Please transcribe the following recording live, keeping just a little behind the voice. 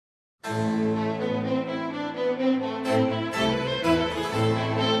Hi,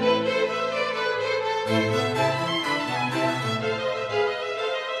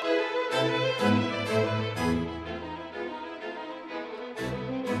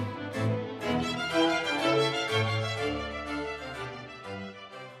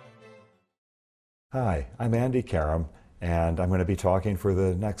 I'm Andy Karam, and I'm going to be talking for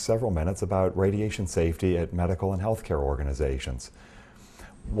the next several minutes about radiation safety at medical and healthcare organizations.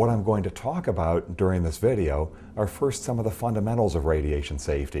 What I'm going to talk about during this video are first some of the fundamentals of radiation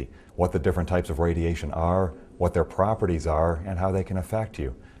safety, what the different types of radiation are, what their properties are, and how they can affect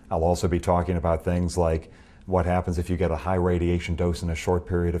you. I'll also be talking about things like what happens if you get a high radiation dose in a short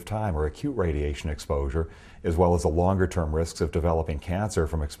period of time, or acute radiation exposure, as well as the longer-term risks of developing cancer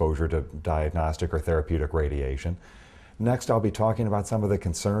from exposure to diagnostic or therapeutic radiation. Next, I'll be talking about some of the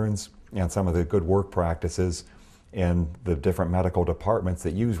concerns and some of the good work practices in the different medical departments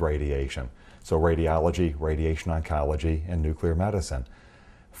that use radiation. So radiology, radiation oncology, and nuclear medicine.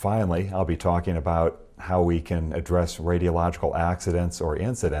 Finally, I'll be talking about how we can address radiological accidents or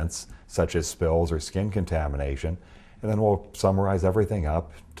incidents such as spills or skin contamination, and then we'll summarize everything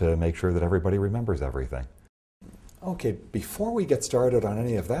up to make sure that everybody remembers everything. Okay, before we get started on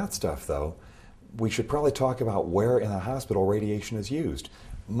any of that stuff though, we should probably talk about where in a hospital radiation is used.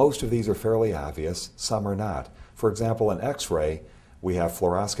 Most of these are fairly obvious, some are not. For example, in X-ray, we have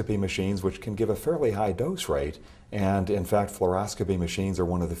fluoroscopy machines which can give a fairly high dose rate, and in fact fluoroscopy machines are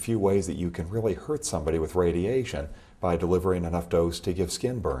one of the few ways that you can really hurt somebody with radiation by delivering enough dose to give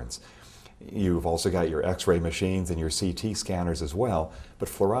skin burns. You've also got your X-ray machines and your CT scanners as well, but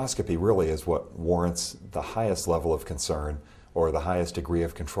fluoroscopy really is what warrants the highest level of concern or the highest degree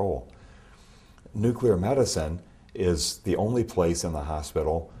of control. Nuclear medicine is the only place in the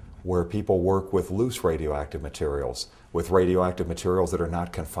hospital where people work with loose radioactive materials, with radioactive materials that are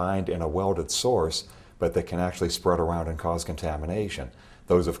not confined in a welded source, but that can actually spread around and cause contamination.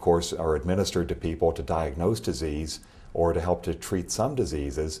 Those, of course, are administered to people to diagnose disease or to help to treat some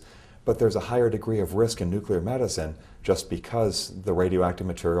diseases, but there's a higher degree of risk in nuclear medicine just because the radioactive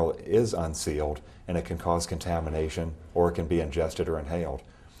material is unsealed and it can cause contamination or it can be ingested or inhaled.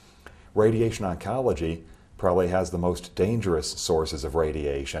 Radiation oncology probably has the most dangerous sources of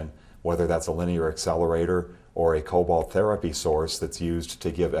radiation, whether that's a linear accelerator or a cobalt therapy source that's used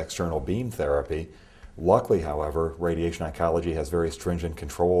to give external beam therapy. Luckily, however, radiation oncology has very stringent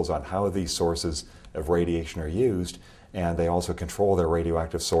controls on how these sources of radiation are used, and they also control their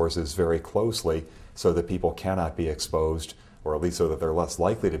radioactive sources very closely so that people cannot be exposed, or at least so that they're less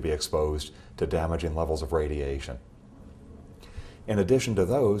likely to be exposed to damaging levels of radiation. In addition to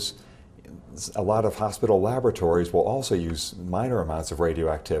those, a lot of hospital laboratories will also use minor amounts of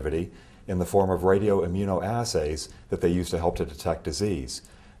radioactivity in the form of radioimmunoassays that they use to help to detect disease.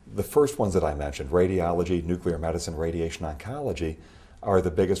 The first ones that I mentioned, radiology, nuclear medicine, radiation oncology, are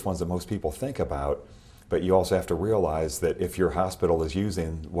the biggest ones that most people think about, but you also have to realize that if your hospital is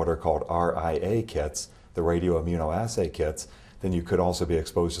using what are called RIA kits, the radioimmunoassay kits, then you could also be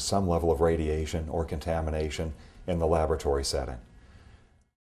exposed to some level of radiation or contamination in the laboratory setting.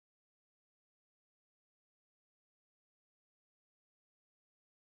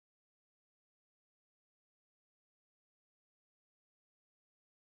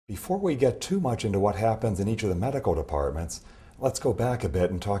 Before we get too much into what happens in each of the medical departments, let's go back a bit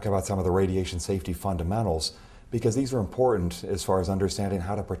and talk about some of the radiation safety fundamentals, because these are important as far as understanding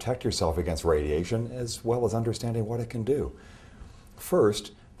how to protect yourself against radiation, as well as understanding what it can do.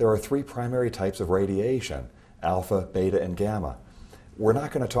 First, there are three primary types of radiation: alpha, beta, and gamma. We're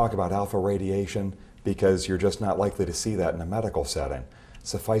not going to talk about alpha radiation because you're just not likely to see that in a medical setting.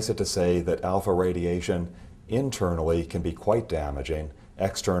 Suffice it to say that alpha radiation internally can be quite damaging.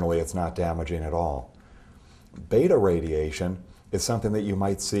 Externally, it's not damaging at all. Beta radiation is something that you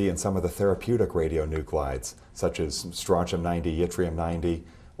might see in some of the therapeutic radionuclides, such as strontium-90, yttrium-90,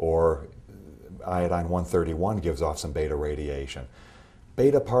 or iodine-131 gives off some beta radiation.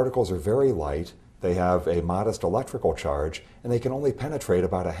 Beta particles are very light, they have a modest electrical charge, and they can only penetrate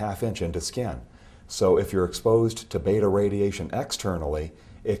about a half-inch into skin. So if you're exposed to beta radiation externally,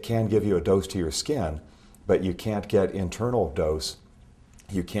 it can give you a dose to your skin, but you can't get internal dose.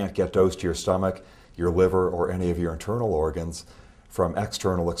 You can't get dose to your stomach, your liver, or any of your internal organs from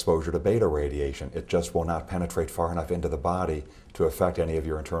external exposure to beta radiation. It just will not penetrate far enough into the body to affect any of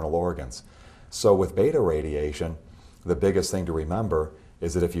your internal organs. So with beta radiation, the biggest thing to remember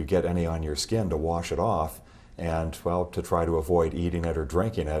is that if you get any on your skin, to wash it off, and, well, to try to avoid eating it or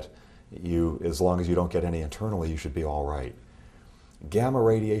drinking it. As long as you don't get any internally, you should be all right. Gamma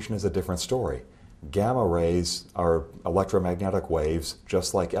radiation is a different story. Gamma rays are electromagnetic waves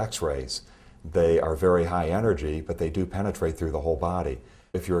just like X-rays. They are very high energy, but they do penetrate through the whole body.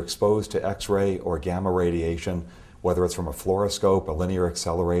 If you're exposed to X-ray or gamma radiation, whether it's from a fluoroscope, a linear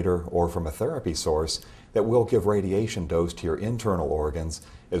accelerator, or from a therapy source, that will give radiation dose to your internal organs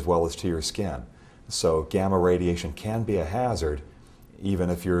as well as to your skin. So gamma radiation can be a hazard even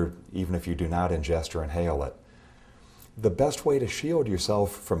if you do not ingest or inhale it. The best way to shield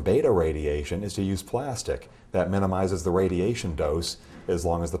yourself from beta radiation is to use plastic. That minimizes the radiation dose as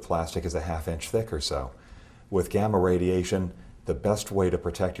long as the plastic is a ½ inch thick or so. With gamma radiation, the best way to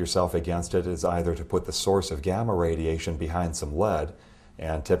protect yourself against it is either to put the source of gamma radiation behind some lead,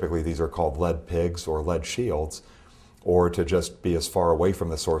 and typically these are called lead pigs or lead shields, or to just be as far away from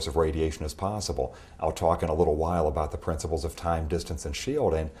the source of radiation as possible. I'll talk in a little while about the principles of time, distance, and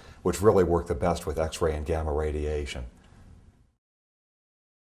shielding, which really work the best with X-ray and gamma radiation.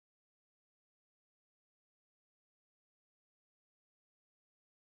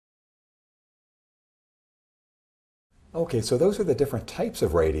 Okay, so those are the different types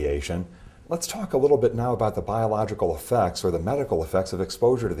of radiation. Let's talk a little bit now about the biological effects or the medical effects of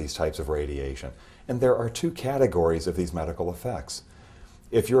exposure to these types of radiation. And there are two categories of these medical effects.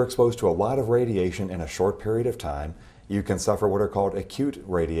 If you're exposed to a lot of radiation in a short period of time, you can suffer what are called acute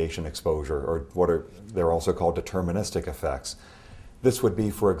radiation exposure, or they're also called deterministic effects. This would be,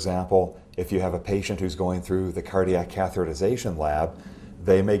 for example, if you have a patient who's going through the cardiac catheterization lab,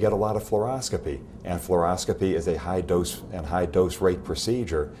 they may get a lot of fluoroscopy, and fluoroscopy is a high dose rate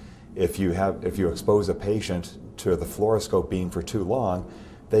procedure. If you expose a patient to the fluoroscope beam for too long,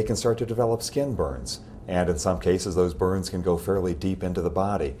 they can start to develop skin burns, and in some cases those burns can go fairly deep into the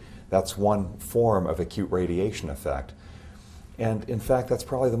body. That's one form of acute radiation effect. And in fact, that's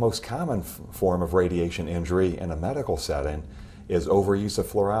probably the most common form of radiation injury in a medical setting, is overuse of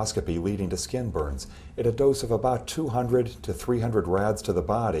fluoroscopy leading to skin burns. At a dose of about 200 to 300 rads to the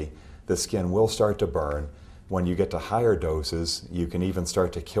body, the skin will start to burn. When you get to higher doses, you can even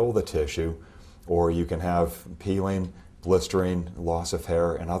start to kill the tissue, or you can have peeling, blistering, loss of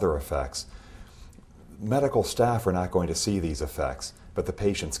hair, and other effects. Medical staff are not going to see these effects, but the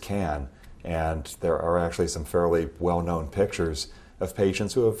patients can, and there are actually some fairly well-known pictures of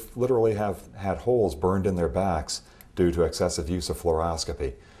patients who have literally had holes burned in their backs due to excessive use of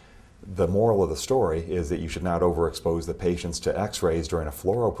fluoroscopy. The moral of the story is that you should not overexpose the patients to X-rays during a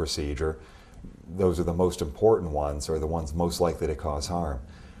fluoro procedure. Those are the most important ones, or the ones most likely to cause harm.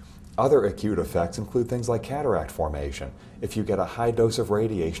 Other acute effects include things like cataract formation. If you get a high dose of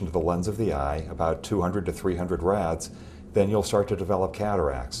radiation to the lens of the eye, about 200 to 300 rads, then you'll start to develop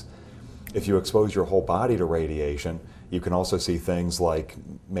cataracts. If you expose your whole body to radiation, you can also see things like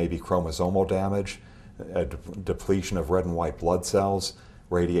maybe chromosomal damage, a depletion of red and white blood cells,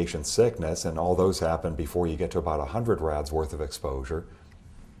 radiation sickness, and all those happen before you get to about 100 rads worth of exposure.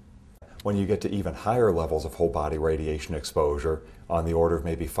 When you get to even higher levels of whole body radiation exposure, on the order of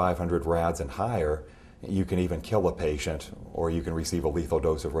maybe 500 rads and higher, you can even kill a patient, or you can receive a lethal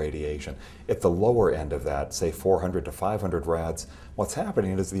dose of radiation. At the lower end of that, say 400 to 500 rads, what's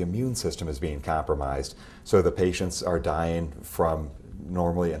happening is the immune system is being compromised, so the patients are dying from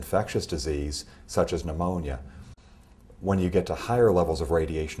normally infectious disease, such as pneumonia. When you get to higher levels of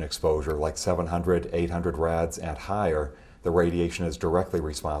radiation exposure, like 700, 800 rads and higher, the radiation is directly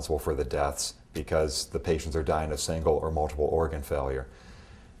responsible for the deaths because the patients are dying of single or multiple organ failure.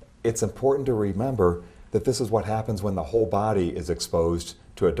 It's important to remember that this is what happens when the whole body is exposed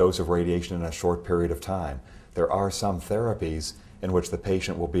to a dose of radiation in a short period of time. There are some therapies in which the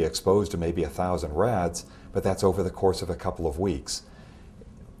patient will be exposed to maybe 1,000 rads, but that's over the course of a couple of weeks.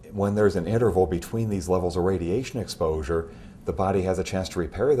 When there's an interval between these levels of radiation exposure, the body has a chance to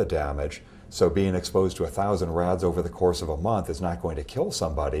repair the damage. So being exposed to 1,000 rads over the course of a month is not going to kill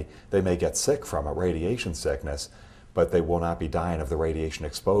somebody. They may get sick from it, radiation sickness, but they will not be dying of the radiation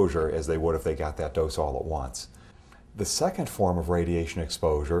exposure as they would if they got that dose all at once. The second form of radiation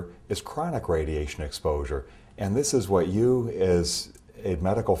exposure is chronic radiation exposure. And this is what you, as a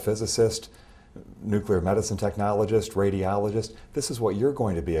medical physicist, nuclear medicine technologist, radiologist, this is what you're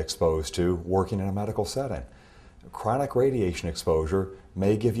going to be exposed to working in a medical setting. Chronic radiation exposure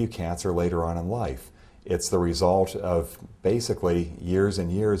may give you cancer later on in life. It's the result of basically years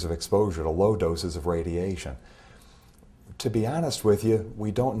and years of exposure to low doses of radiation. To be honest with you,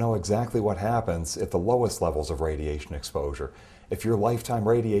 we don't know exactly what happens at the lowest levels of radiation exposure. If your lifetime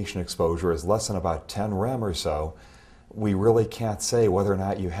radiation exposure is less than about 10 rem or so, we really can't say whether or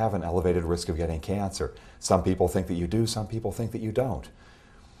not you have an elevated risk of getting cancer. Some people think that you do, some people think that you don't.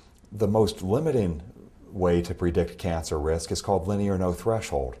 The most limiting way to predict cancer risk is called linear no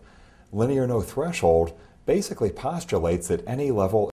threshold. linear no threshold basically postulates that any level